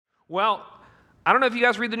Well, I don't know if you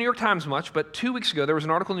guys read the New York Times much, but 2 weeks ago there was an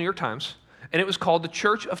article in the New York Times, and it was called The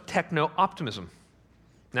Church of Techno-Optimism.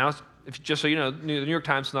 Now, just so you know, the New York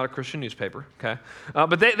Times is not a Christian newspaper, okay?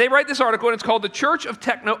 But they write this article, and it's called The Church of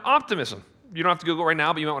Techno-Optimism. You don't have to Google it right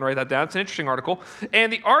now, but you might want to write that down. It's an interesting article.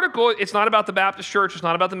 And the article, it's not about the Baptist church, it's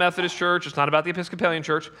not about the Methodist church, it's not about the Episcopalian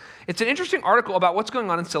church. It's an interesting article about what's going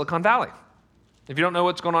on in Silicon Valley. If you don't know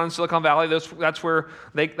what's going on in Silicon Valley, that's where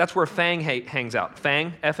FANG hangs out.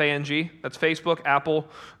 FANG, F-A-N-G. That's Facebook, Apple,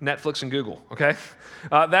 Netflix, and Google. Okay,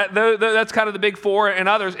 that's kind of the big four and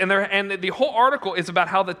others. And the whole article is about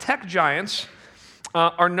how the tech giants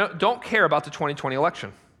don't care about the 2020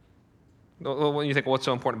 election. When you think, well, what's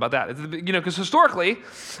so important about that? Because historically,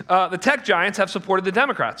 the tech giants have supported the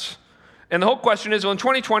Democrats, and the whole question is, well, in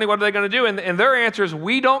 2020, what are they going to do? And their answer is,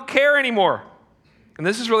 we don't care anymore. And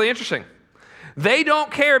this is really interesting. They don't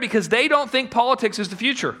care because they don't think politics is the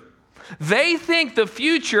future. They think the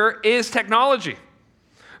future is technology.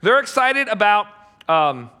 They're excited about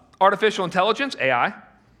artificial intelligence, AI,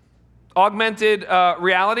 augmented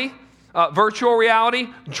reality, virtual reality,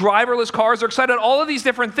 driverless cars. They're excited about all of these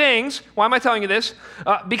different things. Why am I telling you this?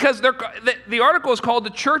 Because the article is called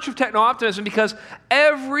The Church of Techno-Optimism because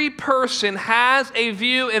every person has a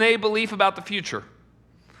view and a belief about the future.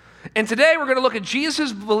 And today we're going to look at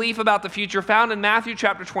Jesus' belief about the future found in Matthew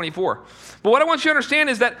chapter 24. But what I want you to understand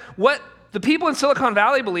is that what the people in Silicon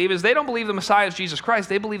Valley believe is they don't believe the Messiah is Jesus Christ.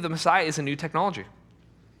 They believe the Messiah is a new technology.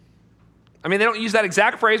 I mean, they don't use that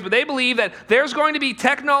exact phrase, but they believe that there's going to be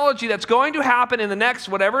technology that's going to happen in the next,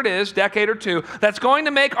 whatever it is, decade or two, that's going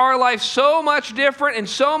to make our life so much different and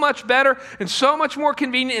so much better and so much more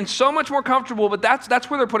convenient and so much more comfortable, but that's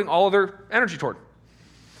where they're putting all of their energy toward.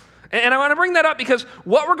 And I want to bring that up because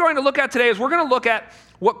what we're going to look at today is we're going to look at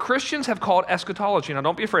what Christians have called eschatology. Now,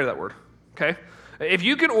 don't be afraid of that word, okay? If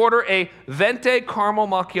you can order a venti caramel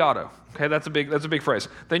macchiato, okay, that's a big phrase,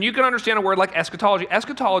 then you can understand a word like eschatology.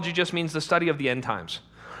 Eschatology just means the study of the end times,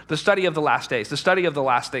 the study of the last days, the study of the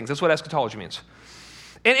last things. That's what eschatology means.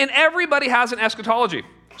 And everybody has an eschatology.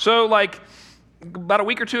 So, like, about a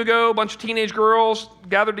week or two ago, a bunch of teenage girls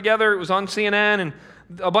gathered together. It was on CNN, and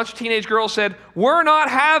a bunch of teenage girls said, we're not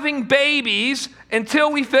having babies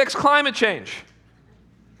until we fix climate change.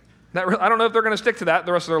 I don't know if they're going to stick to that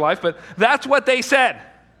the rest of their life, but that's what they said.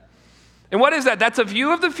 And what is that? That's a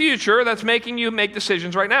view of the future that's making you make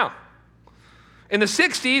decisions right now. In the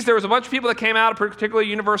 60s, there was a bunch of people that came out, particularly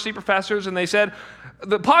university professors, and they said,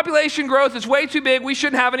 the population growth is way too big, we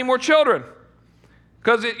shouldn't have any more children.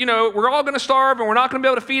 Because, we're all going to starve and we're not going to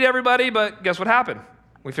be able to feed everybody, but guess what happened?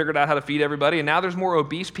 We figured out how to feed everybody, and now there's more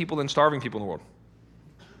obese people than starving people in the world.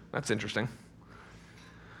 That's interesting.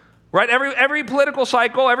 Right? Every political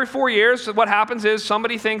cycle, every 4 years, what happens is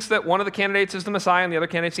somebody thinks that one of the candidates is the Messiah and the other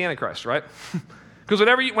candidate's the Antichrist, right? Because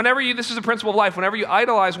whenever you, this is a principle of life, whenever you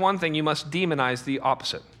idolize one thing, you must demonize the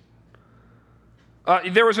opposite.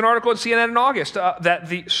 There was an article in CNN in August that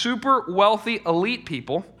the super wealthy elite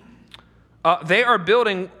people, they are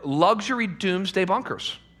building luxury doomsday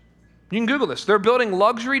bunkers. You can Google this. They're building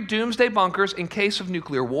luxury doomsday bunkers in case of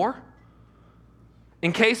nuclear war,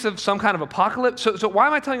 in case of some kind of apocalypse. So why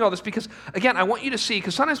am I telling you all this? Because, again, I want you to see,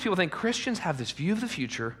 because sometimes people think Christians have this view of the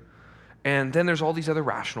future, and then there's all these other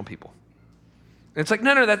rational people. And it's like,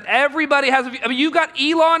 no, that everybody has a view. I mean, you've got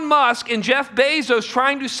Elon Musk and Jeff Bezos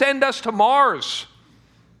trying to send us to Mars,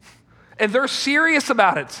 and they're serious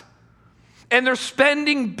about it. And they're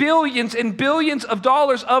spending billions and billions of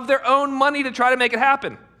dollars of their own money to try to make it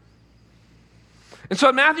happen. And so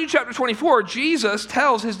in Matthew chapter 24, Jesus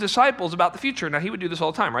tells his disciples about the future. Now, he would do this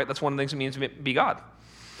all the time, right? That's one of the things it means to be God.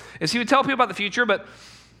 Is he would tell people about the future, but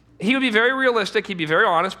he would be very realistic. He'd be very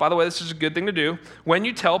honest. By the way, this is a good thing to do. When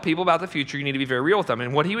you tell people about the future, you need to be very real with them.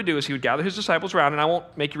 And what he would do is he would gather his disciples around, and I won't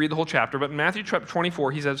make you read the whole chapter, but in Matthew chapter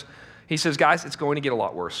 24, he says, guys, it's going to get a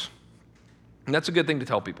lot worse. And that's a good thing to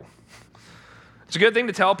tell people. It's a good thing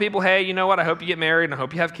to tell people, hey, you know what, I hope you get married, and I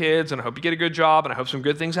hope you have kids, and I hope you get a good job, and I hope some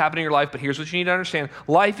good things happen in your life, but here's what you need to understand.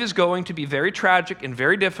 Life is going to be very tragic and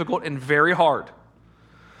very difficult and very hard.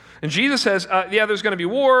 And Jesus says, there's going to be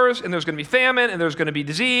wars, and there's going to be famine, and there's going to be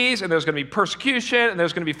disease, and there's going to be persecution, and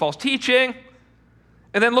there's going to be false teaching.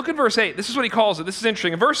 And then look at verse 8. This is what he calls it. This is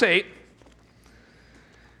interesting. In verse 8,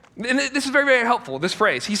 and this is very, very helpful, this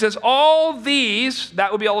phrase. He says, all these,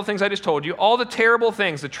 that would be all the things I just told you, all the terrible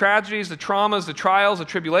things, the tragedies, the traumas, the trials, the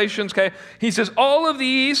tribulations, okay? He says, all of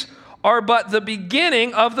these are but the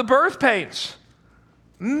beginning of the birth pains.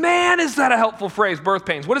 Man, is that a helpful phrase, birth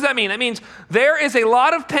pains. What does that mean? That means there is a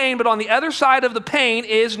lot of pain, but on the other side of the pain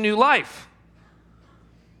is new life.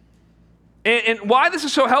 And why this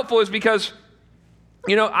is so helpful is because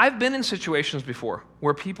You know, I've been in situations before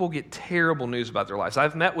where people get terrible news about their lives.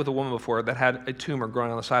 I've met with a woman before that had a tumor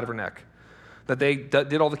growing on the side of her neck, that they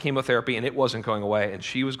did all the chemotherapy and it wasn't going away, and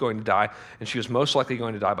she was going to die, and she was most likely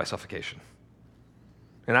going to die by suffocation.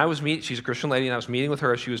 And she's a Christian lady, and I was meeting with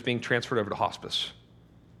her as she was being transferred over to hospice.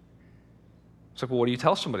 It's like, well, what do you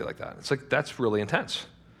tell somebody like that? It's like, that's really intense.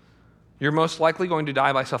 You're most likely going to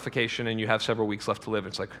die by suffocation, and you have several weeks left to live.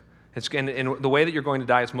 It's like, and the way that you're going to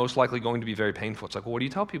die is most likely going to be very painful. It's like, well, what do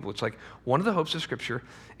you tell people? It's like, one of the hopes of Scripture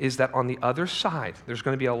is that on the other side, there's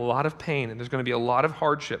going to be a lot of pain, and there's going to be a lot of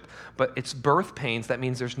hardship, but it's birth pains. That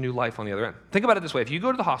means there's new life on the other end. Think about it this way. If you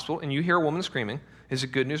go to the hospital and you hear a woman screaming, is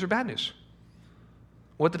it good news or bad news?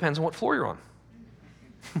 Well, it depends on what floor you're on.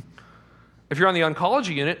 If you're on the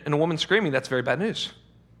oncology unit and a woman's screaming, that's very bad news.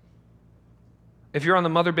 If you're on the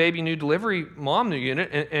mother, baby, new delivery, mom, new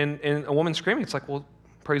unit, and a woman screaming, it's like, well,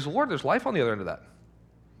 praise the Lord, there's life on the other end of that.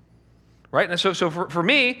 Right? And so for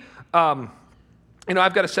me, I've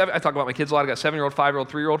got I talk about my kids a lot. I've got a 7-year-old, 5-year-old,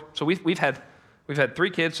 3-year-old. So we've had 3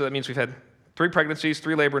 kids, so that means we've had 3 pregnancies,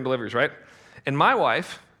 3 labor and deliveries, right? And my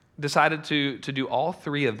wife decided to do all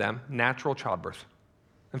 3 of them natural childbirth.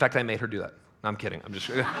 In fact, I made her do that. No, I'm kidding. I'm just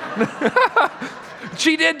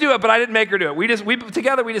She did do it, but I didn't make her do it. We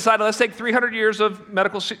together decided, let's take 300 years of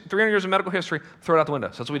medical history, throw it out the window.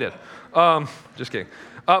 So that's what we did. Just kidding.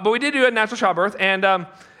 But we did do a natural childbirth, and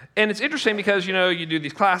it's interesting because you do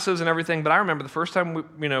these classes and everything. But I remember the first time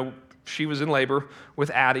she was in labor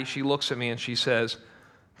with Addie. She looks at me and she says,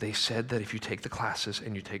 "They said that if you take the classes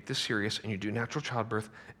and you take this serious and you do natural childbirth,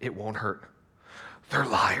 it won't hurt." They're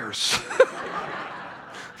liars.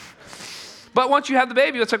 But once you have the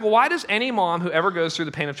baby, it's like, well, why does any mom who ever goes through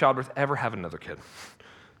the pain of childbirth ever have another kid?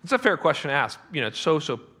 It's a fair question to ask. It's so,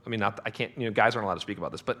 guys aren't allowed to speak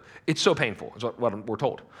about this, but it's so painful, is what we're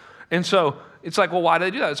told. And so it's like, well, why do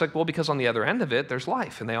they do that? It's like, well, because on the other end of it, there's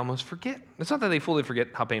life, and they almost forget. It's not that they fully forget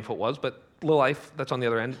how painful it was, but the life that's on the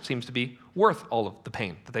other end seems to be worth all of the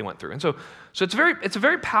pain that they went through. And so it's a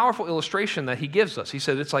very powerful illustration that he gives us. He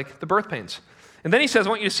says it's like the birth pains. And then he says, I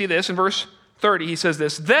want you to see this in verse 30. He says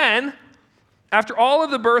this, then, after all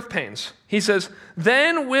of the birth pains, he says,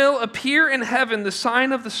 then will appear in heaven the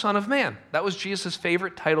sign of the Son of Man. That was Jesus'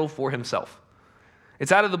 favorite title for himself.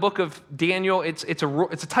 It's out of the book of Daniel. It's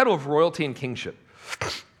a title of royalty and kingship.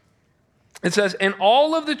 It says, and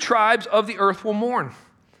all of the tribes of the earth will mourn.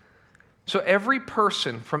 So every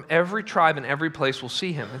person from every tribe and every place will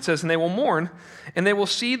see him. It says, and they will mourn, and they will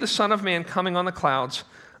see the Son of Man coming on the clouds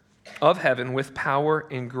of heaven with power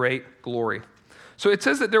and great glory. So it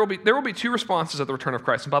says that there will be 2 responses at the return of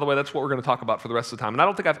Christ. And by the way, that's what we're going to talk about for the rest of the time. And I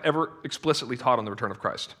don't think I've ever explicitly taught on the return of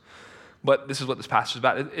Christ. But this is what this passage is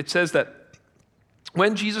about. It says that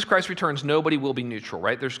when Jesus Christ returns, nobody will be neutral,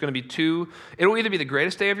 right? There's going to be 2. It'll either be the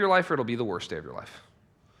greatest day of your life or it'll be the worst day of your life.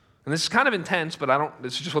 And this is kind of intense, but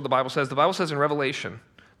this is just what the Bible says. The Bible says in Revelation,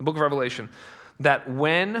 the book of Revelation, that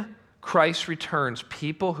when Christ returns,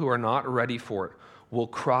 people who are not ready for it will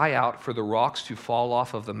cry out for the rocks to fall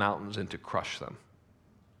off of the mountains and to crush them.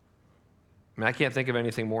 I can't think of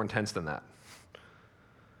anything more intense than that.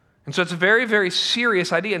 And so it's a very, very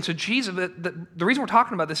serious idea. And so Jesus, the reason we're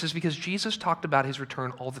talking about this is because Jesus talked about his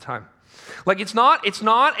return all the time. Like it's not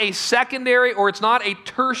a secondary or it's not a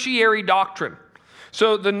tertiary doctrine.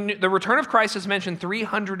 So the return of Christ is mentioned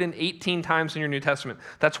 318 times in your New Testament.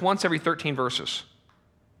 That's once every 13 verses.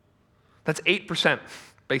 That's 8%,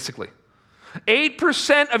 basically.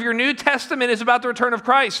 8% of your New Testament is about the return of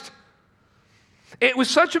Christ. It was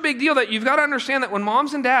such a big deal that you've got to understand that when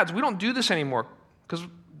moms and dads, we don't do this anymore because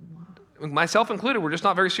myself included, we're just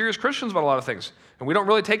not very serious Christians about a lot of things. And we don't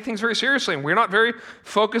really take things very seriously. And we're not very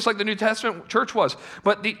focused like the New Testament church was.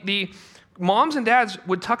 But the moms and dads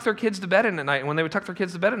would tuck their kids to bed at night. And when they would tuck their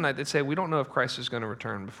kids to bed at night, they'd say, we don't know if Christ is going to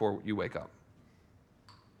return before you wake up.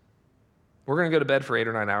 We're going to go to bed for 8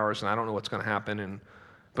 or 9 hours, and I don't know what's going to happen.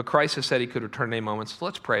 But Christ has said he could return at any moment. So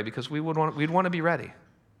let's pray because we'd want to be ready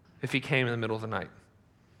if he came in the middle of the night.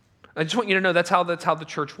 I just want you to know that's how the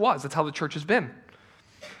church was. That's how the church has been.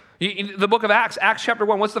 The book of Acts chapter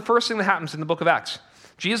 1, what's the first thing that happens in the book of Acts?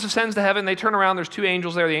 Jesus ascends to heaven. They turn around. There's 2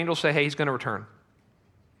 angels there. The angels say, hey, he's going to return.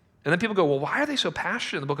 And then people go, well, why are they so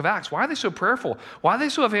passionate in the book of Acts? Why are they so prayerful? Why are they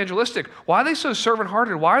so evangelistic? Why are they so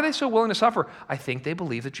servant-hearted? Why are they so willing to suffer? I think they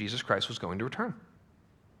believe that Jesus Christ was going to return.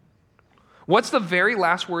 What's the very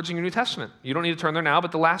last words in your New Testament? You don't need to turn there now,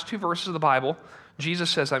 but the last 2 verses of the Bible,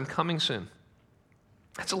 Jesus says, I'm coming soon.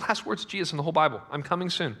 That's the last words of Jesus in the whole Bible. I'm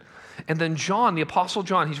coming soon. And then John, the Apostle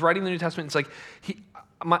John, he's writing the New Testament. It's like,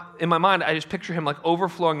 in my mind, I just picture him like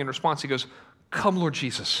overflowing in response. He goes, come, Lord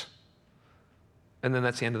Jesus. And then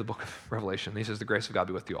that's the end of the book of Revelation. He says, the grace of God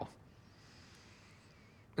be with you all.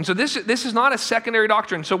 And so this is not a secondary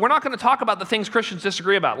doctrine. So we're not going to talk about the things Christians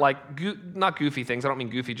disagree about, like not goofy things. I don't mean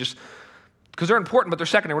goofy, just because they're important, but they're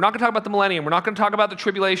secondary. We're not going to talk about the millennium. We're not going to talk about the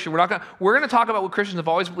tribulation. We're going to talk about what Christians have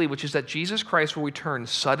always believed, which is that Jesus Christ will return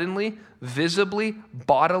suddenly, visibly,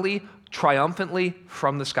 bodily, triumphantly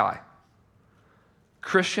from the sky.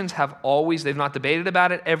 Christians have always, they've not debated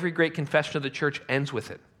about it. Every great confession of the church ends with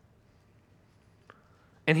it.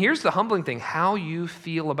 And here's the humbling thing. How you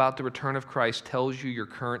feel about the return of Christ tells you your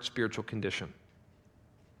current spiritual condition.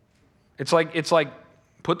 It's like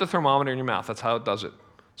put the thermometer in your mouth. That's how it does it.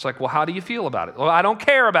 It's like, well, how do you feel about it? Well, I don't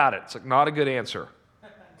care about it. It's like, not a good answer.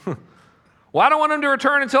 Well, I don't want him to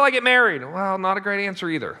return until I get married. Well, not a great answer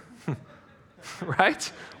either.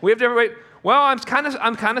 Right? We have to wait. Well, I'm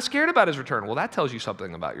kind of scared about his return. Well, that tells you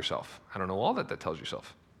something about yourself. I don't know all that tells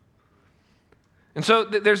yourself. And so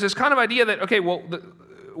there's this kind of idea that, okay, well,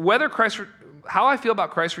 how I feel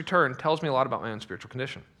about Christ's return tells me a lot about my own spiritual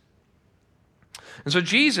condition. And so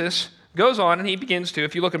Jesus goes on and he begins to,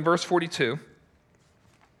 if you look in verse 42,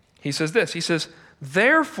 he says this. He says,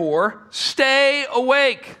 therefore, stay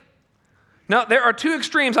awake. Now, there are two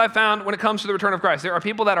extremes I found when it comes to the return of Christ. There are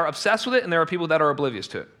people that are obsessed with it, and there are people that are oblivious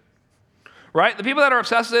to it. Right? The people that are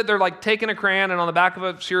obsessed with it, they're like taking a crayon and on the back of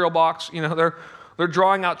a cereal box, they're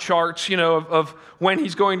drawing out charts, of when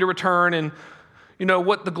he's going to return and,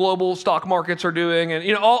 what the global stock markets are doing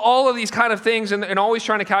and, all of these kind of things and always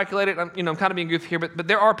trying to calculate it. I'm kind of being goofy here, but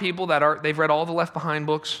there are people that they've read all the Left Behind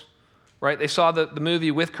books. Right? They saw the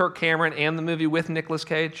movie with Kirk Cameron and the movie with Nicolas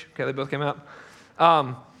Cage. Okay, they both came out.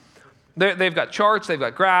 They've got charts, they've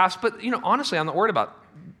got graphs, but honestly, I'm not worried about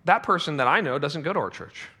that person that I know doesn't go to our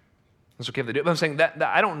church. It's okay if they do. But I'm saying that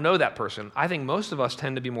I don't know that person. I think most of us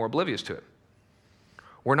tend to be more oblivious to it.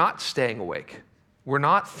 We're not staying awake. We're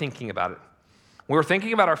not thinking about it. We're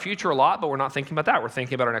thinking about our future a lot, but we're not thinking about that. We're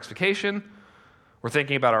thinking about our next vacation. We're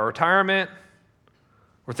thinking about our retirement.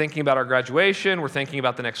 We're thinking about our graduation. We're thinking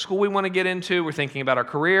about the next school we want to get into. We're thinking about our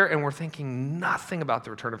career, and we're thinking nothing about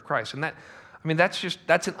the return of Christ. And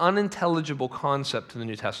that's an unintelligible concept in the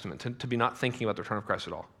New Testament, to be not thinking about the return of Christ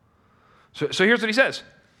at all. So here's what he says.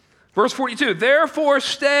 Verse 42, therefore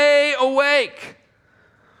stay awake,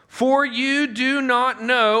 for you do not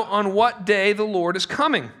know on what day the Lord is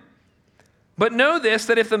coming. But know this,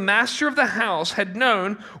 that if the master of the house had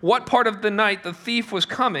known what part of the night the thief was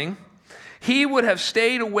coming, he would have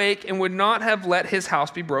stayed awake and would not have let his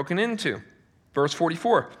house be broken into. Verse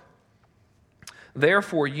 44,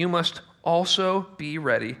 therefore you must also be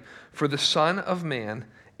ready, for the Son of Man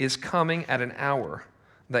is coming at an hour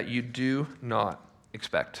that you do not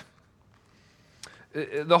expect.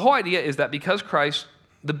 The whole idea is that because Christ,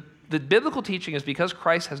 the biblical teaching is because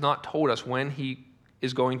Christ has not told us when he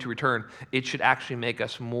is going to return, it should actually make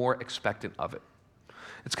us more expectant of it.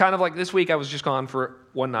 It's kind of like this week I was just gone for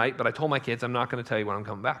one night, but I told my kids I'm not going to tell you when I'm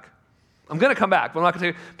coming back. I'm going to come back, but I'm not going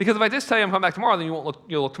to tell you, because if I just tell you I'm coming back tomorrow, then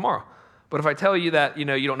you'll look tomorrow. But if I tell you that you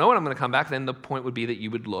don't know when I'm going to come back, then the point would be that you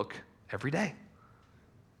would look every day.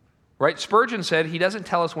 Right? Spurgeon said he doesn't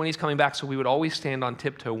tell us when he's coming back, so we would always stand on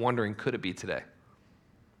tiptoe wondering, could it be today?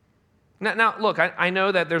 Now look, I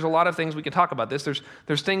know that there's a lot of things we can talk about this.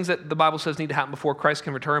 There's things that the Bible says need to happen before Christ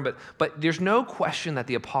can return, but there's no question that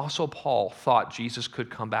the Apostle Paul thought Jesus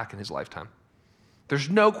could come back in his lifetime. There's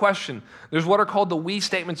no question. There's what are called the we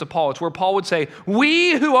statements of Paul. It's where Paul would say,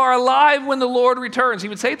 we who are alive when the Lord returns. He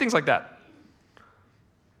would say things like that.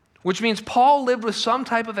 Which means Paul lived with some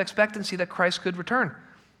type of expectancy that Christ could return.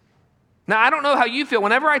 Now, I don't know how you feel.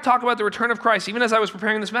 Whenever I talk about the return of Christ, even as I was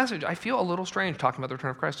preparing this message, I feel a little strange talking about the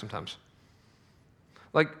return of Christ sometimes.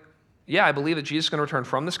 Like, yeah, I believe that Jesus is going to return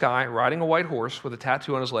from the sky, riding a white horse with a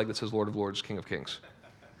tattoo on his leg that says Lord of Lords, King of Kings.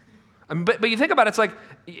 But you think about it, it's like,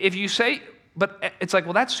 if you say, but it's like,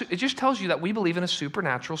 well, it just tells you that we believe in a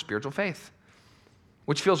supernatural spiritual faith,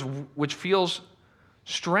 which feels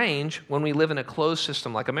strange when we live in a closed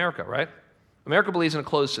system like America, right? America believes in a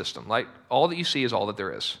closed system. Like, all that you see is all that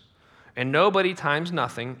there is. And nobody times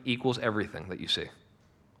nothing equals everything that you see.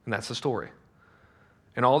 And that's the story.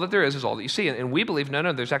 And all that there is all that you see. And we believe,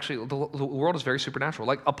 no, there's actually, the world is very supernatural.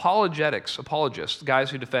 Like apologists, guys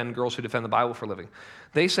who defend, girls who defend the Bible for a living,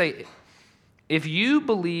 they say, if you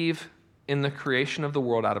believe in the creation of the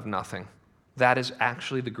world out of nothing, that is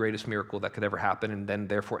actually the greatest miracle that could ever happen, and then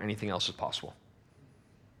therefore anything else is possible.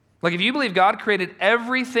 Like if you believe God created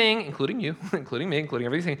everything, including you, including me, including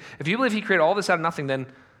everything, if you believe he created all this out of nothing, then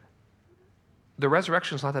the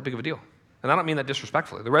resurrection is not that big of a deal. And I don't mean that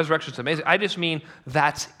disrespectfully. The resurrection is amazing. I just mean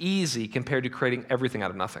that's easy compared to creating everything out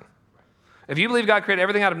of nothing. If you believe God created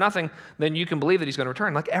everything out of nothing, then you can believe that he's going to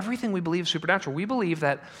return. Like everything we believe is supernatural. We believe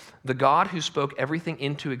that the God who spoke everything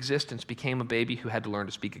into existence became a baby who had to learn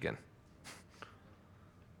to speak again.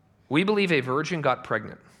 We believe a virgin got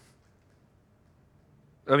pregnant.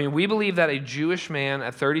 I mean, we believe that a Jewish man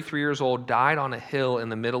at 33 years old died on a hill in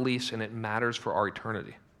the Middle East, and it matters for our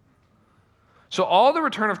eternity. So all the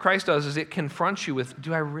return of Christ does is it confronts you with,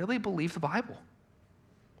 do I really believe the Bible?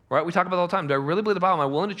 Right? We talk about it all the time. Do I really believe the Bible? Am I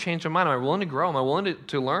willing to change my mind? Am I willing to grow? Am I willing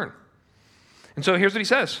to learn? And so here's what he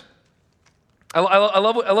says. I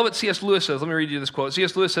love what C.S. Lewis says. Let me read you this quote.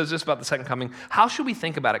 C.S. Lewis says this about the second coming. How should we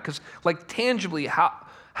think about it? Because like tangibly,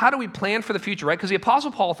 how do we plan for the future, right? Because the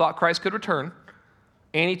Apostle Paul thought Christ could return,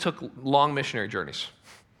 and he took long missionary journeys.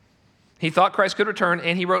 He thought Christ could return,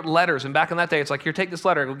 and he wrote letters. And back in that day, it's like, here, take this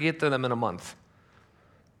letter. We'll get to them in a month.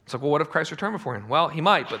 It's like, well, what if Christ returned beforehand? Well, he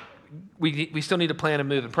might, but we still need to plan and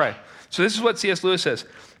move and pray. So this is what C.S. Lewis says.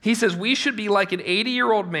 He says, we should be like an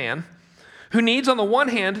 80-year-old man who needs, on the one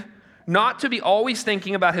hand, not to be always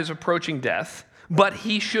thinking about his approaching death, but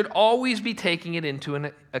he should always be taking it into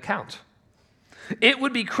an account. It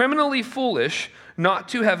would be criminally foolish not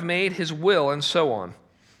to have made his will, and so on.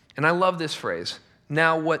 And I love this phrase.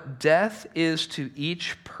 Now, what death is to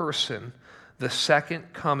each person, the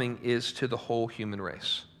second coming is to the whole human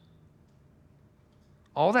race.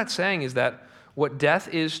 All that's saying is that what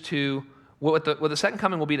death is to, what the second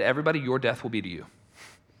coming will be to everybody, your death will be to you.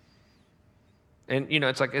 And,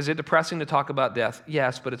 it's like, is it depressing to talk about death?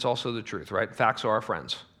 Yes, but it's also the truth, right? Facts are our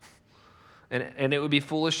friends. And it would be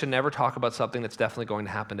foolish to never talk about something that's definitely going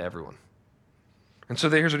to happen to everyone. And so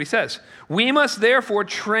here's what he says. We must therefore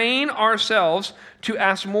train ourselves to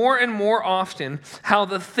ask more and more often how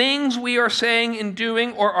the things we are saying and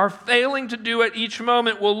doing or are failing to do at each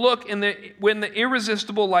moment will look when the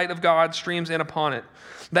irresistible light of God streams in upon it.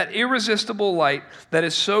 That irresistible light that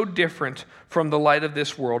is so different from the light of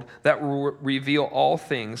this world that will reveal all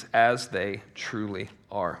things as they truly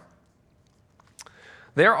are.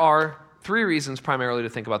 There are 3 reasons primarily to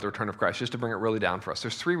think about the return of Christ, just to bring it really down for us.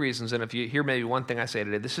 There's 3 reasons, and if you hear maybe one thing I say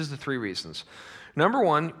today, this is the 3 reasons. Number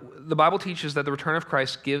 1, the Bible teaches that the return of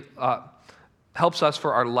Christ helps us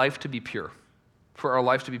for our life to be pure. For our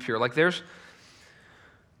life to be pure. Like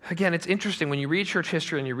again, it's interesting, when you read church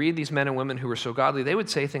history and you read these men and women who were so godly, they would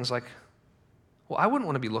say things like, well, I wouldn't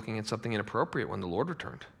want to be looking at something inappropriate when the Lord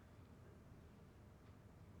returned.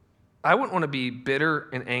 I wouldn't want to be bitter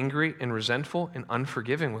and angry and resentful and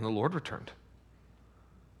unforgiving when the Lord returned.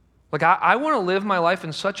 Like, I want to live my life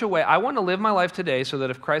in such a way, I want to live my life today so that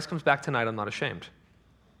if Christ comes back tonight, I'm not ashamed.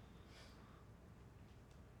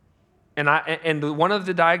 And one of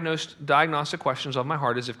the diagnostic questions of my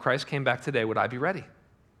heart is, if Christ came back today, would I be ready?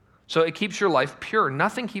 So it keeps your life pure.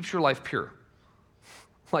 Nothing keeps your life pure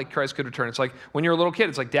like Christ could return. It's like when you're a little kid,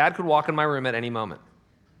 it's like Dad could walk in my room at any moment.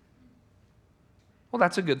 Well,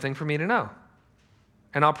 that's a good thing for me to know.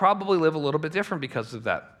 And I'll probably live a little bit different because of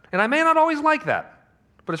that. And I may not always like that,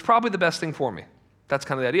 but it's probably the best thing for me. That's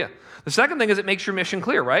kind of the idea. The second thing is it makes your mission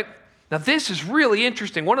clear, right? Now, this is really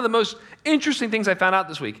interesting. One of the most interesting things I found out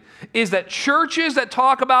this week is that churches that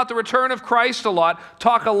talk about the return of Christ a lot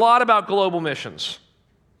talk a lot about global missions.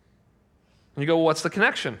 And you go, well, what's the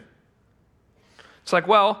connection? It's like,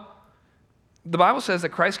 well, the Bible says that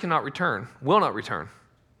Christ cannot return, will not return,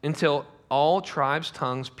 until all tribes,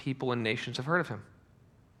 tongues, people, and nations have heard of him.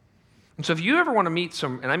 And so if you ever want to meet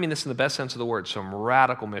some, and I mean this in the best sense of the word, some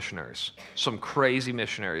radical missionaries, some crazy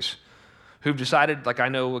missionaries who've decided, like I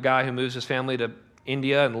know a guy who moves his family to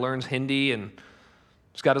India and learns Hindi and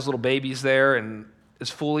he's got his little babies there and is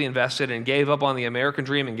fully invested and gave up on the American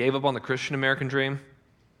dream and gave up on the Christian American dream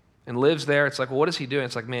and lives there. It's like, well, what is he doing?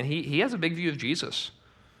 It's like, man, he has a big view of Jesus.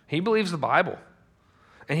 He believes the Bible.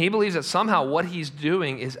 And he believes that somehow what he's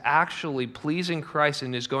doing is actually pleasing Christ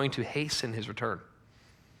and is going to hasten his return,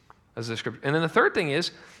 as the scripture. And then the third thing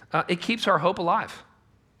is, it keeps our hope alive.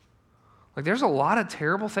 Like, there's a lot of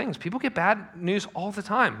terrible things. People get bad news all the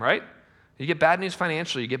time, right? You get bad news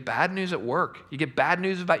financially. You get bad news at work. You get bad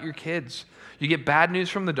news about your kids. You get bad news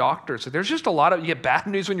from the doctors. So there's just you get bad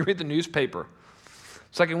news when you read the newspaper.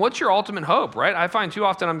 It's like, and what's your ultimate hope, right? I find too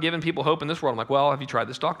often I'm giving people hope in this world. I'm like, well, have you tried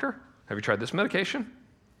this doctor? Have you tried this medication?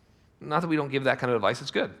 Not that we don't give that kind of advice, it's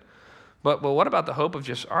good. But what about the hope of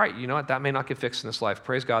just, all right, you know what, that may not get fixed in this life.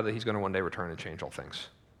 Praise God that he's going to one day return and change all things.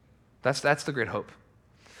 That's the great hope.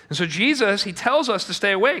 And so Jesus, he tells us to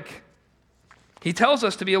stay awake. He tells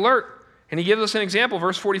us to be alert. And he gives us an example,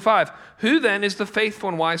 verse 45. Who then is the faithful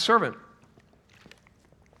and wise servant,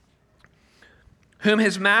 whom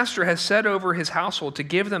his master has set over his household to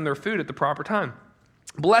give them their food at the proper time?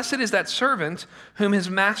 Blessed is that servant whom his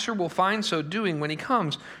master will find so doing when he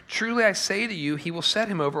comes. Truly I say to you, he will set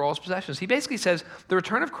him over all his possessions. He basically says the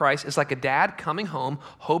return of Christ is like a dad coming home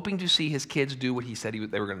hoping to see his kids do what he said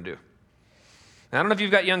they were going to do. Now, I don't know if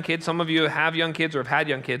you've got young kids. Some of you have young kids or have had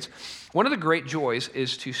young kids. One of the great joys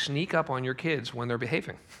is to sneak up on your kids when they're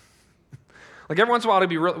behaving. Like every once in a while,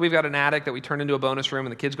 we've got an attic that we turn into a bonus room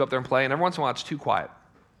and the kids go up there and play, and every once in a while it's too quiet.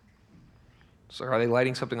 So are they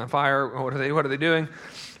lighting something on fire? What are they doing?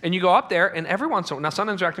 And you go up there, and every once in a while, now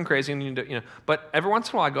sometimes they're acting crazy, and but every once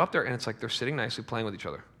in a while I go up there, and it's like they're sitting nicely playing with each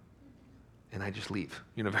other. And I just leave,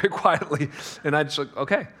 very quietly. And I just like,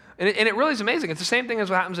 okay. And it really is amazing. It's the same thing as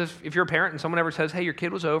what happens if you're a parent and someone ever says, hey, your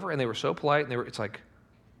kid was over, and they were so polite, and it's like,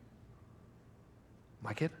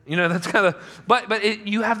 my kid? That's kind of, but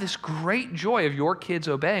you have this great joy of your kids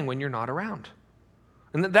obeying when you're not around.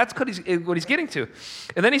 And that's what he's getting to.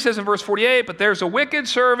 And then he says in verse 48, but there's a wicked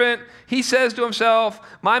servant. He says to himself,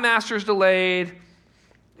 my master's delayed.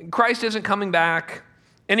 Christ isn't coming back.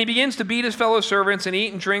 And he begins to beat his fellow servants and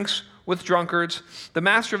eat and drinks with drunkards. The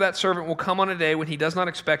master of that servant will come on a day when he does not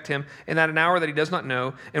expect him, and at an hour that he does not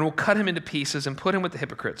know, and will cut him into pieces and put him with the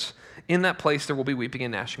hypocrites. In that place there will be weeping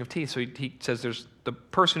and gnashing of teeth. So he says there's the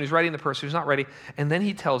person who's ready and the person who's not ready. And then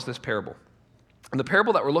he tells this parable. And the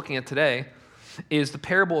parable that we're looking at today is the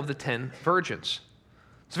parable of the 10 virgins.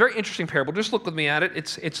 It's a very interesting parable. Just look with me at it.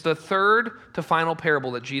 It's the third to final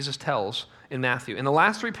parable that Jesus tells in Matthew. In the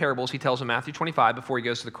last 3 parables he tells in Matthew 25 before he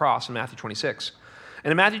goes to the cross in Matthew 26.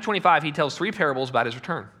 And in Matthew 25 he tells 3 parables about his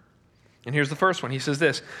return. And here's the first one. He says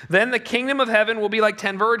this, then the kingdom of heaven will be like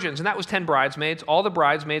 10 virgins. And that was 10 bridesmaids. All the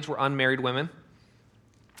bridesmaids were unmarried women.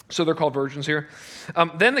 So they're called virgins here.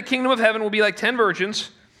 Then the kingdom of heaven will be like 10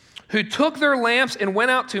 virgins who took their lamps and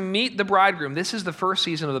went out to meet the bridegroom. This is the first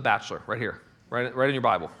season of The Bachelor, right here, right in your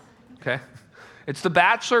Bible, okay? It's The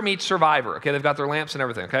Bachelor meets Survivor, okay? They've got their lamps and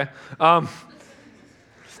everything, okay? And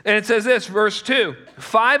it says this, verse 2,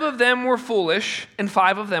 5 of them were foolish and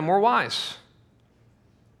 5 of them were wise.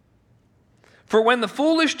 For when the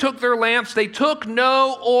foolish took their lamps, they took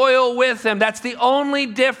no oil with them. That's the only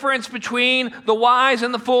difference between the wise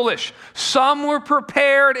and the foolish. Some were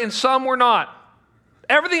prepared and some were not.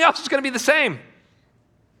 Everything else is going to be the same.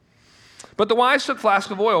 But the wise took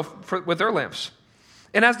flasks of oil with their lamps.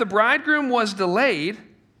 And as the bridegroom was delayed,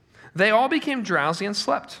 they all became drowsy and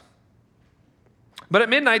slept. But at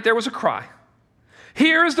midnight there was a cry,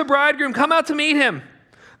 here is the bridegroom, come out to meet him.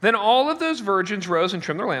 Then all of those virgins rose and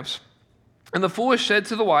trimmed their lamps. And the foolish said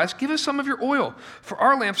to the wise, give us some of your oil, for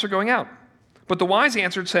our lamps are going out. But the wise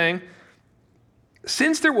answered, saying,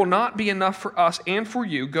 since there will not be enough for us and for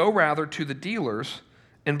you, go rather to the dealers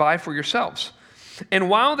and buy for yourselves. And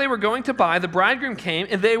while they were going to buy, the bridegroom came,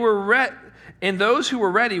 and and those who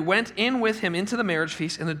were ready went in with him into the marriage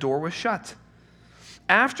feast, and the door was shut.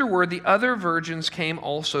 Afterward, the other virgins came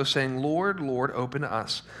also, saying, Lord, Lord, open to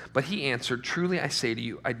us. But he answered, truly I say to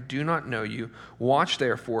you, I do not know you. Watch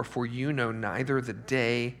therefore, for you know neither the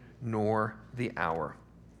day nor the hour.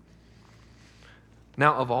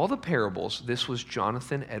 Now, of all the parables, this was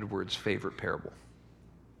Jonathan Edwards' favorite parable.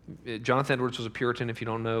 Jonathan Edwards was a Puritan, if you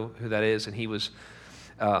don't know who that is, and he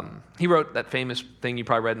wrote that famous thing you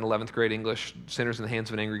probably read in 11th grade English, Sinners in the Hands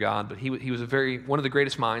of an Angry God, but he was one of the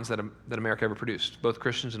greatest minds that America ever produced. Both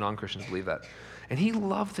Christians and non-Christians believe that. And he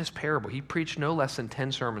loved this parable. He preached no less than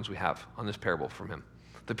 10 sermons we have on this parable from him.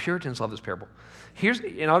 The Puritans love this parable.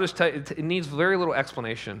 And I'll just tell you, it needs very little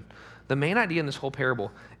explanation. The main idea in this whole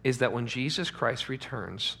parable is that when Jesus Christ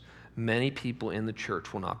returns, many people in the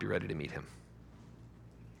church will not be ready to meet him.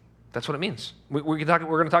 That's what it means. We're going to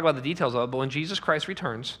talk about the details of it, but when Jesus Christ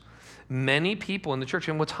returns, many people in the church,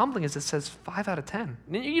 and what's humbling is it says 5 out of 10.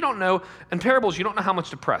 You don't know, in parables, you don't know how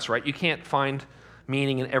much to press, right? You can't find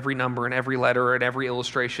meaning in every number, in every letter, in every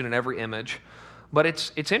illustration, in every image. But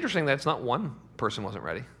it's interesting that it's not one person wasn't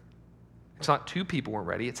ready. It's not 2 people weren't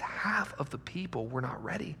ready. It's half of the people were not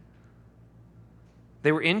ready.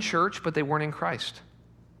 They were in church, but they weren't in Christ.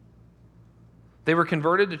 They were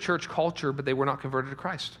converted to church culture, but they were not converted to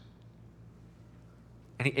Christ.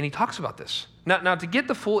 And he talks about this. Now, to get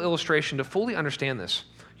the full illustration, to fully understand this,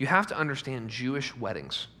 you have to understand Jewish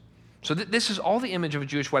weddings. So this is all the image of a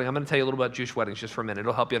Jewish wedding. I'm going to tell you a little about Jewish weddings just for a minute.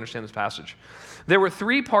 It'll help you understand this passage. There were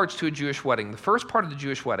 3 parts to a Jewish wedding. The first part of the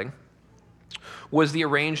Jewish wedding was the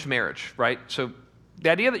arranged marriage, right? So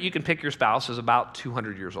the idea that you can pick your spouse is about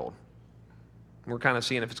 200 years old. We're kind of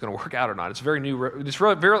seeing if it's going to work out or not. It's very new. It's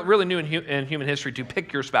really new in human history to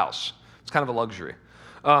pick your spouse. It's kind of a luxury.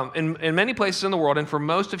 In many places in the world, and for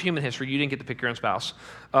most of human history, you didn't get to pick your own spouse.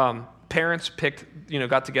 Parents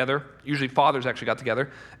got together. Usually, fathers actually got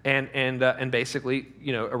together and basically,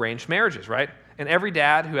 arranged marriages, right? And every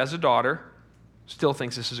dad who has a daughter still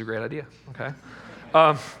thinks this is a great idea, okay?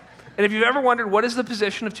 And if you've ever wondered what is the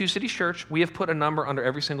position of Two Cities Church, we have put a number under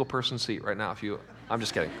every single person's seat right now. I'm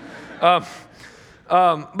just kidding. But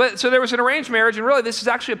so there was an arranged marriage, and really this is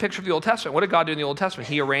actually a picture of the Old Testament. What did God do in the Old Testament?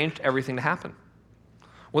 He arranged everything to happen.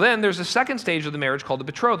 Well, then there's a second stage of the marriage called the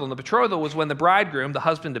betrothal. And the betrothal was when the bridegroom, the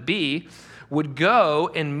husband-to-be, would go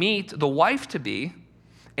and meet the wife-to-be,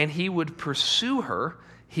 and he would pursue her.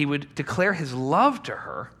 He would declare his love to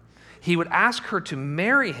her. He would ask her to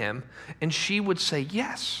marry him, and she would say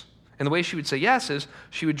yes. And the way she would say yes is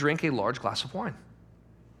she would drink a large glass of wine.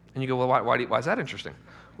 And you go, well, why is that interesting?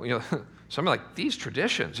 Well, some are like, these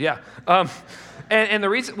traditions, yeah. And the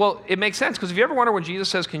reason, well, it makes sense, because if you ever wonder when Jesus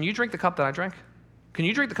says, can you drink the cup that I drank? Can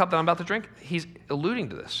you drink the cup that I'm about to drink? He's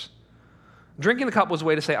alluding to this. Drinking the cup was a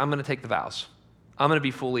way to say, I'm going to take the vows. I'm going to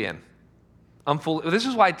be fully in. This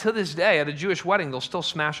is why to this day at a Jewish wedding, they'll still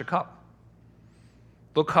smash a cup.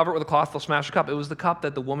 They'll cover it with a cloth, they'll smash a cup. It was the cup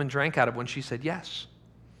that the woman drank out of when she said yes.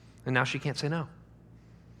 And now she can't say no.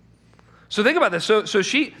 So think about this.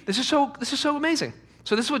 This is so amazing.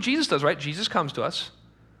 So this is what Jesus does, right? Jesus comes to us.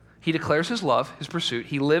 He declares his love, his pursuit.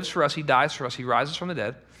 He lives for us. He dies for us. He rises from the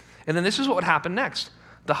dead. And then this is what would happen next.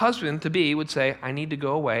 The husband-to-be would say, I need to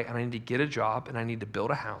go away, and I need to get a job, and I need to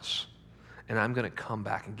build a house, and I'm going to come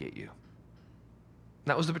back and get you. And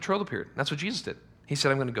that was the betrothal period. That's what Jesus did. He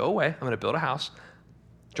said, I'm going to go away. I'm going to build a house,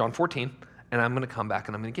 John 14, and I'm going to come back,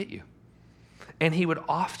 and I'm going to get you. And he would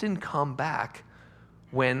often come back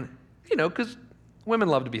when, because women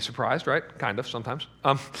love to be surprised, right? Kind of, sometimes.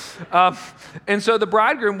 And so the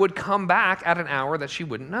bridegroom would come back at an hour that she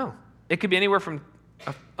wouldn't know. It could be anywhere from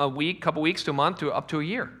a week, couple weeks to a month to up to a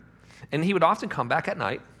year. And he would often come back at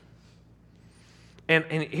night. And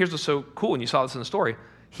here's what's so cool, and you saw this in the story.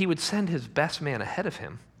 He would send his best man ahead of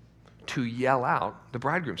him to yell out, the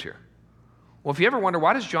bridegroom's here. Well, if you ever wonder,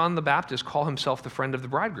 why does John the Baptist call himself the friend of the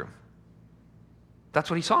bridegroom? That's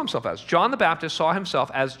what he saw himself as. John the Baptist saw himself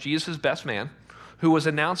as Jesus' best man who was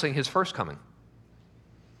announcing his first coming.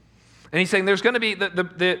 And he's saying there's going to be,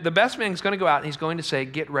 the best man is going to go out and he's going to say,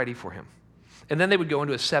 get ready for him. And then they would go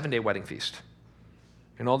into a 7-day wedding feast.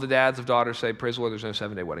 And all the dads of daughters say, praise the Lord, there's no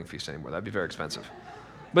 7-day wedding feast anymore. That'd be very expensive.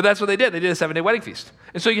 But that's what they did. They did a 7-day wedding feast.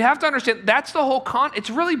 And so you have to understand, that's the whole it's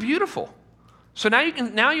really beautiful. So now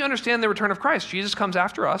you understand the return of Christ. Jesus comes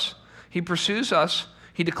after us. He pursues us.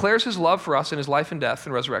 He declares his love for us in his life and death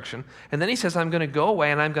and resurrection. And then he says, I'm going to go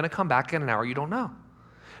away and I'm going to come back in an hour you don't know.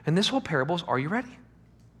 And this whole parable is, are you ready?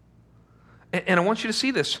 And I want you to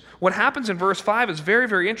see this. What happens in verse 5 is very,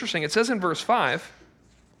 very interesting. It says in verse 5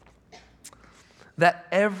 that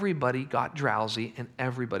everybody got drowsy and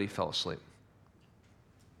everybody fell asleep.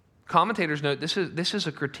 Commentators note this is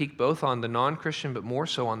a critique both on the non-Christian but more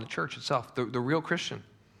so on the church itself, the real Christian.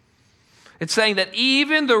 It's saying that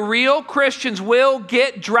even the real Christians will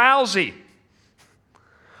get drowsy.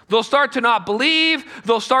 They'll start to not believe.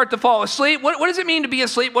 They'll start to fall asleep. What does it mean to be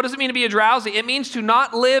asleep? What does it mean to be drowsy? It means to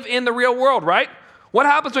not live in the real world, right? What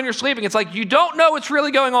happens when you're sleeping? It's like you don't know what's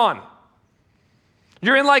really going on.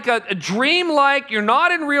 You're in like a dream-like, you're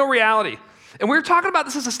not in real reality. And we were talking about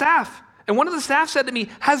this as a staff. And one of the staff said to me,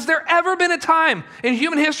 has there ever been a time in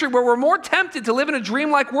human history where we're more tempted to live in a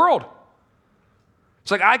dream-like world?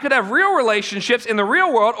 It's like I could have real relationships in the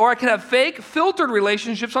real world, or I could have fake, filtered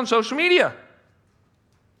relationships on social media.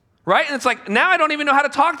 Right? And it's like, now I don't even know how to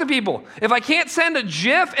talk to people. If I can't send a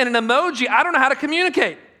GIF and an emoji, I don't know how to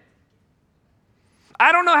communicate.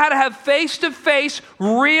 I don't know how to have face-to-face,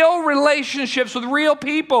 real relationships with real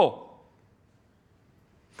people.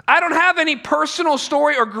 I don't have any personal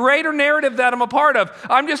story or greater narrative that I'm a part of.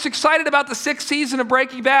 I'm just excited about the 6th season of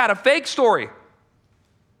Breaking Bad, a fake story.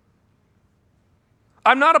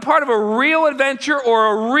 I'm not a part of a real adventure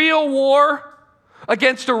or a real war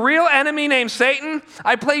against a real enemy named Satan.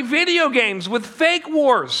 I play video games with fake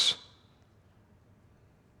wars.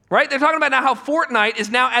 Right? They're talking about now how Fortnite is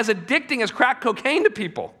now as addicting as crack cocaine to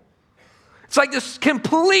people. It's like this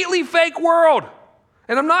completely fake world.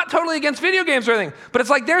 And I'm not totally against video games or anything, but it's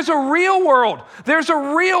like there's a real world. There's a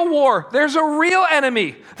real war. There's a real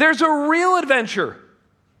enemy. There's a real adventure.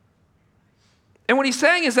 And what he's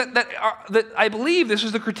saying is that I believe this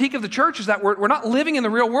is the critique of the church, is that we're not living in the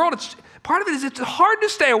real world. Part of it is it's hard to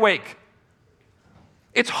stay awake.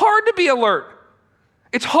 It's hard to be alert.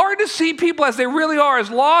 It's hard to see people as they really are, as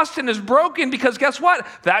lost and as broken, because guess what?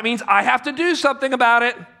 That means I have to do something about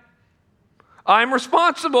it. I'm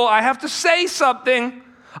responsible. I have to say something.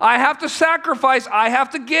 I have to sacrifice. I have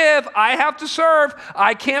to give. I have to serve.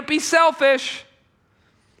 I can't be selfish.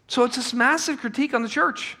 So it's this massive critique on the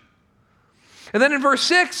church. And then in verse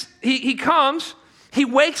 6, he comes He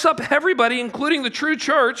wakes up everybody, including the true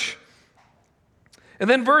church. And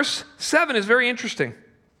then verse 7 is very interesting.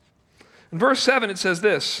 In verse 7, it says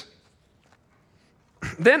this: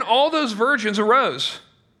 Then all those virgins arose,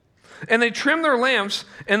 and they trimmed their lamps,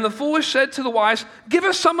 and the foolish said to the wise, Give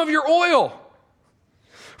us some of your oil,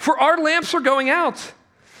 for our lamps are going out.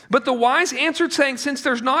 But the wise answered, saying, Since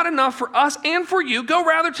there's not enough for us and for you, go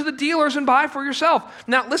rather to the dealers and buy for yourself.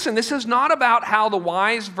 Now listen, this is not about how the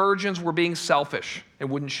wise virgins were being selfish and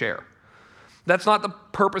wouldn't share. That's not the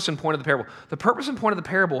purpose and point of the parable. The purpose and point of the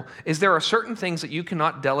parable is there are certain things that you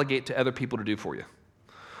cannot delegate to other people to do for you.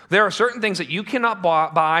 There are certain things that you cannot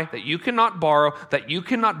buy, that you cannot borrow, that you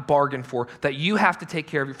cannot bargain for, that you have to take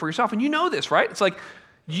care of for yourself. And you know this, right? It's like,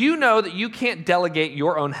 you know that you can't delegate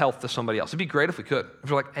your own health to somebody else. It'd be great if we could.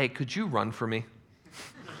 If you're like, hey, could you run for me?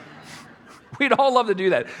 We'd all love to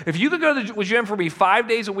do that. If you could go to the gym for me 5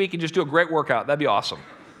 days a week and just do a great workout, that'd be awesome.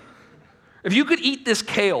 If you could eat this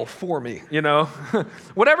kale for me, you know,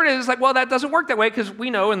 whatever it is, it's like, well, that doesn't work that way because we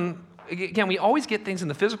know, and again, we always get things in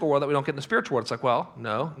the physical world that we don't get in the spiritual world. It's like, well,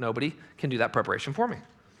 no, nobody can do that preparation for me,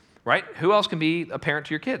 right? Who else can be a parent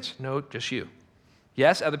to your kids? No, just you.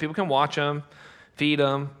 Yes, other people can watch them, feed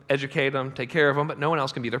them, educate them, take care of them, but no one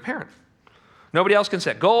else can be their parent. Nobody else can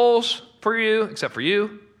set goals for you except for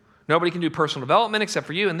you. Nobody can do personal development except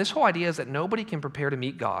for you. And this whole idea is that nobody can prepare to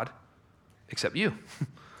meet God except you.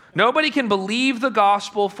 Nobody can believe the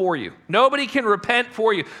gospel for you. Nobody can repent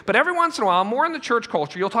for you. But every once in a while, more in the church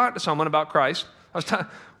culture, you'll talk to someone about Christ.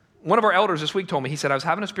 One of our elders this week told me, he said, I was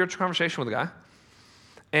having a spiritual conversation with a guy,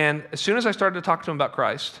 and as soon as I started to talk to him about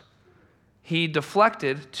Christ, he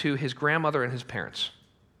deflected to his grandmother and his parents.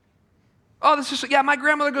 Oh, this is, yeah, my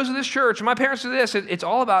grandmother goes to this church, and my parents do this. It's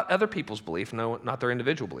all about other people's belief, no, not their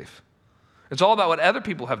individual belief. It's all about what other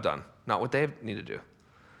people have done, not what they need to do.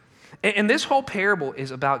 And this whole parable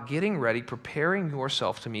is about getting ready, preparing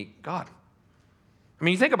yourself to meet God. I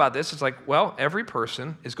mean, you think about this, it's like, well, every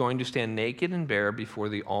person is going to stand naked and bare before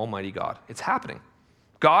the Almighty God. It's happening.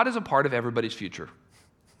 God is a part of everybody's future.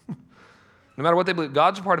 No matter what they believe,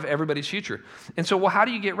 God's a part of everybody's future. And so, well, how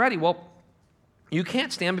do you get ready? Well, you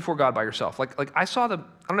can't stand before God by yourself. Like I don't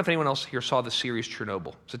know if anyone else here saw the series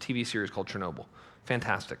Chernobyl. It's a TV series called Chernobyl.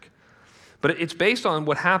 Fantastic. But it's based on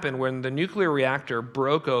what happened when the nuclear reactor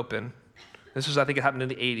broke open. This is, I think it happened in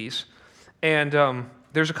the 80s. And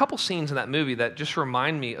there's a couple scenes in that movie that just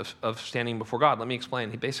remind me of standing before God. Let me explain.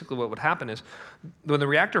 Basically what would happen is when the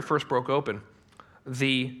reactor first broke open,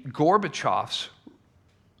 the Gorbachev's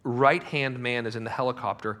right-hand man is in the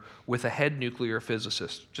helicopter with a head nuclear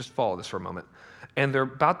physicist. Just follow this for a moment. And they're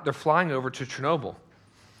flying over to Chernobyl.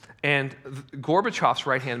 And Gorbachev's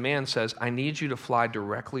right-hand man says, I need you to fly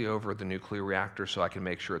directly over the nuclear reactor so I can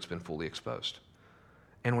make sure it's been fully exposed.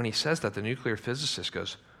 And when he says that, the nuclear physicist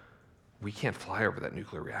goes, we can't fly over that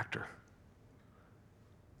nuclear reactor.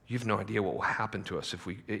 You have no idea what will happen to us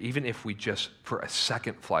even if we just for a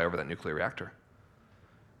second fly over that nuclear reactor.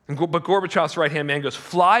 But Gorbachev's right-hand man goes,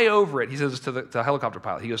 fly over it. He says to the helicopter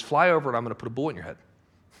pilot, he goes, fly over it, I'm going to put a bullet in your head.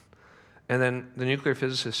 And then the nuclear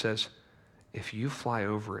physicist says, if you fly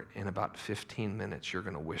over it in about 15 minutes, you're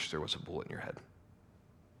going to wish there was a bullet in your head.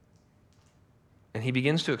 And he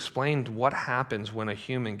begins to explain what happens when a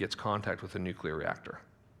human gets contact with a nuclear reactor.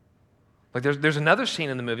 Like there's another scene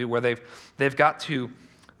in the movie where they've got to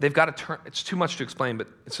turn. It's too much to explain, but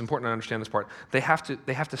it's important to understand this part. They have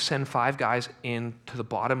to send 5 guys in to the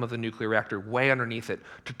bottom of the nuclear reactor, way underneath it,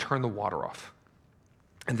 to turn the water off.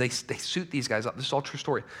 And they suit these guys up. This is all true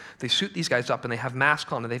story. They suit these guys up, and they have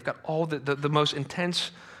masks on, and they've got all the most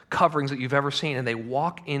intense coverings that you've ever seen, and they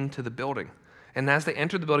walk into the building. And as they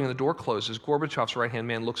enter the building and the door closes, Gorbachev's right-hand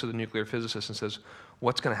man looks at the nuclear physicist and says,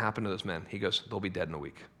 what's going to happen to those men? He goes, they'll be dead in a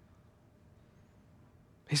week.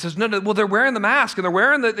 He says, no, well, they're wearing the mask, and they're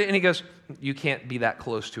wearing and he goes, you can't be that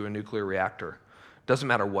close to a nuclear reactor. Doesn't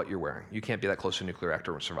matter what you're wearing. You can't be that close to a nuclear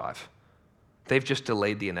reactor and survive. They've just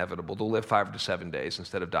delayed the inevitable. They'll live 5 to 7 days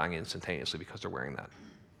instead of dying instantaneously because they're wearing that.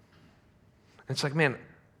 And it's like, man,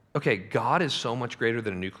 okay, God is so much greater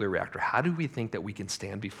than a nuclear reactor. How do we think that we can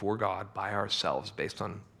stand before God by ourselves based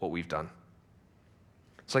on what we've done?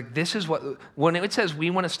 It's like this is when it says we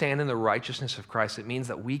want to stand in the righteousness of Christ, it means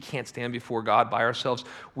that we can't stand before God by ourselves.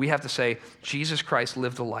 We have to say, Jesus Christ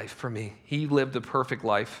lived a life for me. He lived a perfect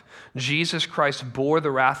life. Jesus Christ bore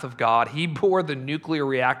the wrath of God. He bore the nuclear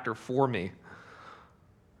reactor for me.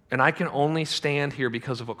 And I can only stand here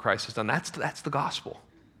because of what Christ has done. That's the gospel.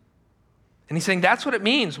 And he's saying that's what it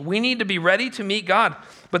means. We need to be ready to meet God.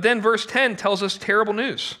 But then verse 10 tells us terrible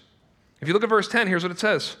news. If you look at verse 10, here's what it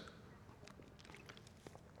says.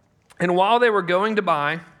 And while they were going to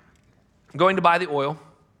buy the oil,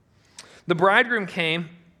 The bridegroom came,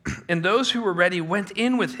 and those who were ready went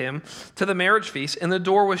in with him to the marriage feast, and the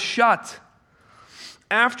door was shut.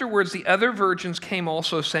 Afterwards, the other virgins came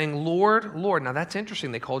also, saying, Lord, Lord. Now that's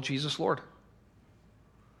interesting. They called Jesus Lord.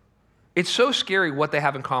 It's so scary what they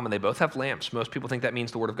have in common. They both have lamps. Most people think that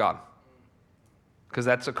means the Word of God, because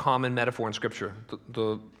that's a common metaphor in Scripture.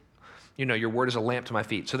 Your word is a lamp to my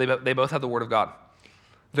feet. So they both have the Word of God.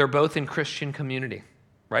 They're both in Christian community,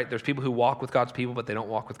 right? There's people who walk with God's people, but they don't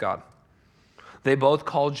walk with God. They both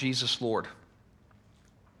call Jesus Lord.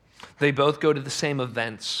 They both go to the same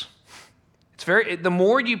events. The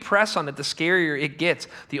more you press on it, the scarier it gets.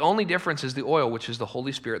 The only difference is the oil, which is the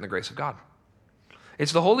Holy Spirit and the grace of God.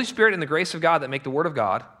 It's the Holy Spirit and the grace of God that make the Word of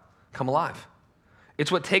God come alive.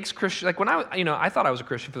 It's what takes Christian. Like when I thought I was a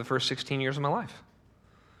Christian for the first 16 years of my life.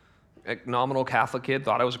 A nominal Catholic kid,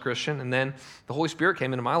 thought I was a Christian, and then the Holy Spirit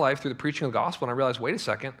came into my life through the preaching of the gospel, and I realized, wait a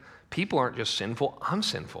second, people aren't just sinful, I'm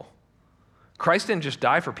sinful. Christ didn't just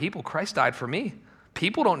die for people, Christ died for me.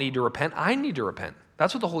 People don't need to repent, I need to repent.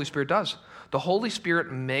 That's what the Holy Spirit does. The Holy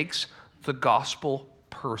Spirit makes the gospel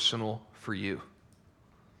personal for you.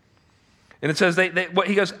 And it says,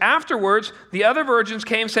 he goes, afterwards, the other virgins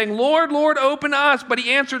came saying, Lord, Lord, open us. But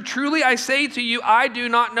he answered, truly I say to you, I do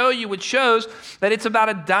not know you, which shows that it's about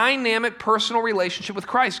a dynamic personal relationship with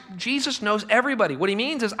Christ. Jesus knows everybody. What he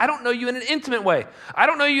means is, I don't know you in an intimate way. I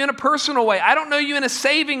don't know you in a personal way. I don't know you in a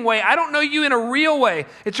saving way. I don't know you in a real way.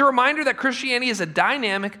 It's a reminder that Christianity is a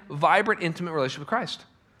dynamic, vibrant, intimate relationship with Christ.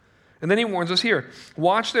 And then he warns us here,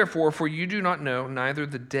 watch therefore, for you do not know neither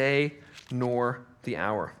the day nor the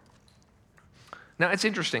hour. Now, it's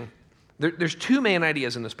interesting. There's two main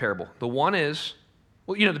ideas in this parable. The one is,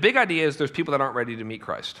 the big idea is there's people that aren't ready to meet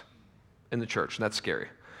Christ in the church, and that's scary.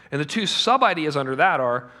 And the two sub-ideas under that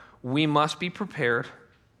are, we must be prepared,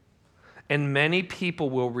 and many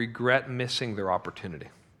people will regret missing their opportunity.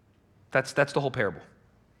 That's the whole parable.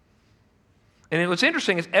 And what's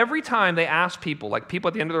interesting is every time they ask people, like people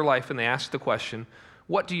at the end of their life, and they ask the question,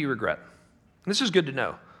 what do you regret? And this is good to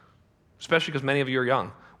know, especially because many of you are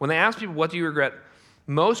young. When they ask people, what do you regret?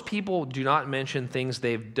 Most people do not mention things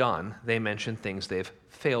they've done. They mention things they've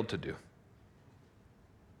failed to do.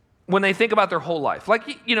 When they think about their whole life. Like,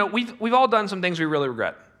 we've all done some things we really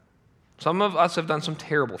regret. Some of us have done some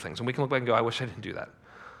terrible things, and we can look back and go, I wish I didn't do that.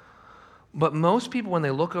 But most people, when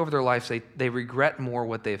they look over their lives, they regret more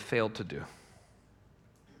what they've failed to do.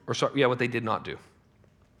 What they did not do.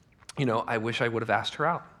 I wish I would have asked her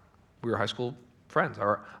out. We were high school friends.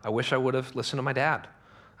 Or I wish I would have listened to my dad.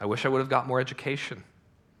 I wish I would have got more education.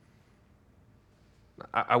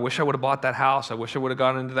 I wish I would have bought that house. I wish I would have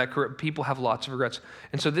gone into that career. People have lots of regrets.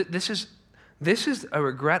 And so this is a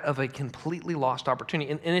regret of a completely lost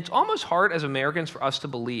opportunity. And it's almost hard as Americans for us to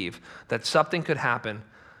believe that something could happen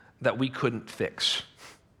that we couldn't fix.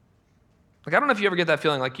 Like, I don't know if you ever get that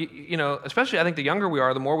feeling, like, especially I think the younger we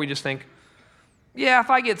are, the more we just think, yeah, if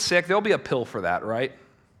I get sick, there'll be a pill for that, right?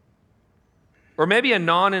 Or maybe a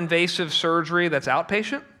non-invasive surgery that's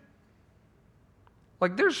outpatient.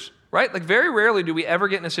 Like right? Like very rarely do we ever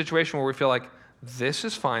get in a situation where we feel like this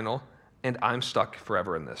is final and I'm stuck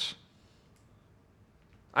forever in this.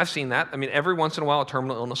 I've seen that. I mean, every once in a while, a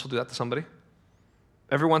terminal illness will do that to somebody.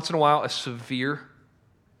 Every once in a while, a severe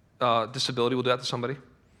disability will do that to somebody.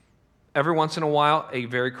 Every once in a while, a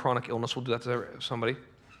very chronic illness will do that to somebody.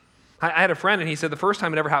 I had a friend, and he said the first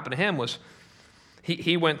time it ever happened to him was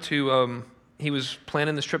he went to, he was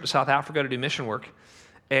planning this trip to South Africa to do mission work,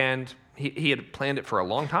 and he had planned it for a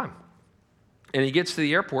long time. And he gets to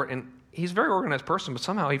the airport, and he's a very organized person, but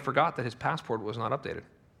somehow he forgot that his passport was not updated.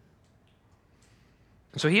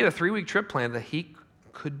 And so he had a 3-week trip planned that he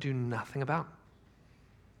could do nothing about.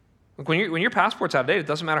 Like when your passport's outdated, it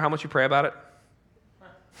doesn't matter how much you pray about it.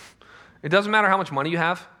 It doesn't matter how much money you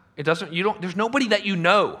have. There's nobody that you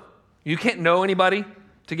know. You can't know anybody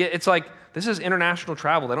to get, it's like, this is international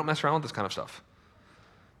travel. They don't mess around with this kind of stuff.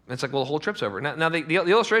 And it's like, well, the whole trip's over. Now the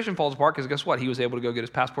illustration falls apart because guess what? He was able to go get his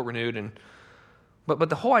passport renewed. But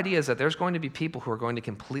the whole idea is that there's going to be people who are going to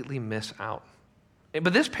completely miss out.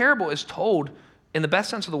 But this parable is told in the best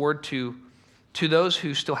sense of the word to those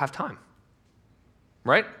who still have time,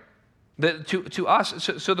 right? To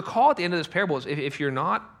us, so the call at the end of this parable is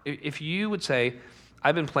if you would say,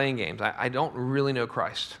 I've been playing games, I don't really know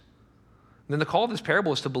Christ, then the call of this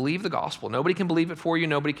parable is to believe the gospel. Nobody can believe it for you.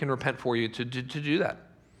 Nobody can repent for you to do that,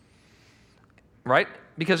 right?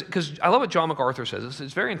 Because I love what John MacArthur says.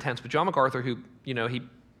 It's very intense, but John MacArthur, who, he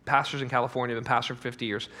pastors in California, been pastor for 50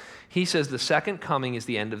 years, he says the second coming is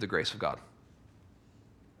the end of the grace of God,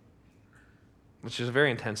 which is a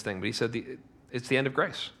very intense thing, but he said it's the end of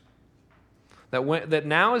grace. That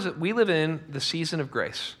now is that we live in the season of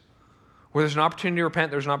grace, Where there's an opportunity to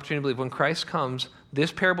repent, there's an opportunity to believe. When Christ comes,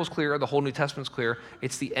 this parable's clear, the whole New Testament's clear.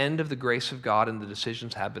 It's the end of the grace of God and the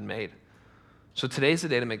decisions have been made. So today's the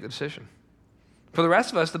day to make the decision. For the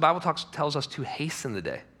rest of us, the Bible tells us to hasten the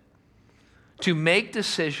day, to make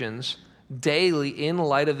decisions daily in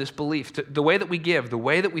light of this belief. The way that we give, the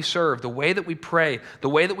way that we serve, the way that we pray, the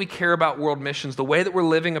way that we care about world missions, the way that we're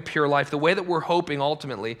living a pure life, the way that we're hoping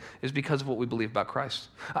ultimately is because of what we believe about Christ.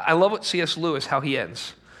 I love what C.S. Lewis, how he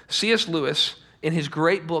ends. C.S. Lewis, in his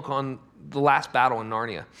great book on the last battle in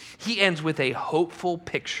Narnia, he ends with a hopeful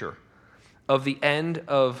picture of the end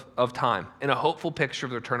of time and a hopeful picture of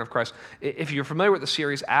the return of Christ. If you're familiar with the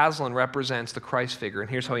series, Aslan represents the Christ figure, and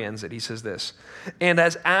here's how he ends it. He says this, and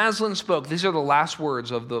as Aslan spoke, these are the last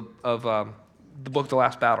words of the book, The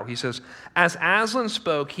Last Battle. He says, as Aslan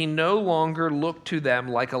spoke, he no longer looked to them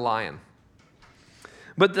like a lion.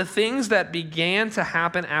 But the things that began to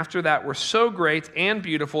happen after that were so great and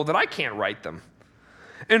beautiful that I can't write them.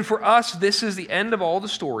 And for us, this is the end of all the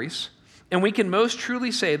stories, and we can most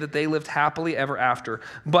truly say that they lived happily ever after.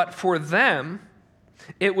 But for them,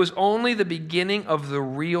 it was only the beginning of the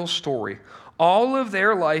real story. All of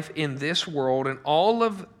their life in this world and all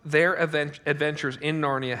of their adventures in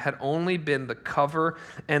Narnia had only been the cover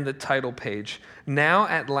and the title page. Now,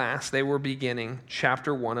 at last, they were beginning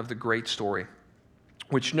chapter 1 of the great story,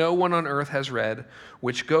 which no one on earth has read,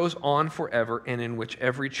 which goes on forever, and in which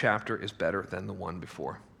every chapter is better than the one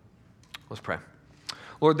before. Let's pray.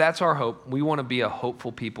 Lord, that's our hope. We want to be a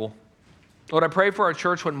hopeful people. Lord, I pray for our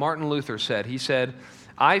church what Martin Luther said. He said,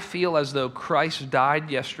 I feel as though Christ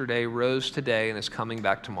died yesterday, rose today, and is coming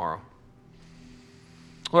back tomorrow.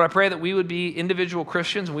 Lord, I pray that we would be individual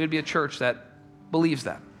Christians and we would be a church that believes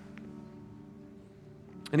that.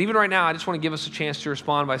 And even right now, I just want to give us a chance to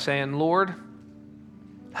respond by saying, Lord,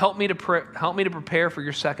 help me to prepare for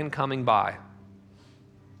your second coming by.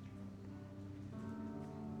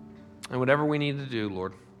 And whatever we need to do,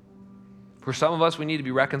 Lord. For some of us, we need to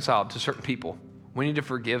be reconciled to certain people. We need to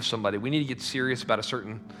forgive somebody. We need to get serious about a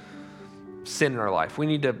certain sin in our life. We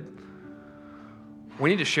need to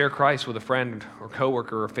share Christ with a friend or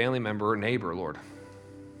coworker or family member or neighbor, Lord.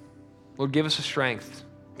 Lord, give us the strength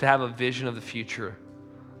to have a vision of the future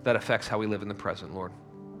that affects how we live in the present, Lord.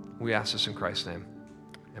 We ask this in Christ's name.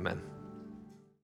 Amen.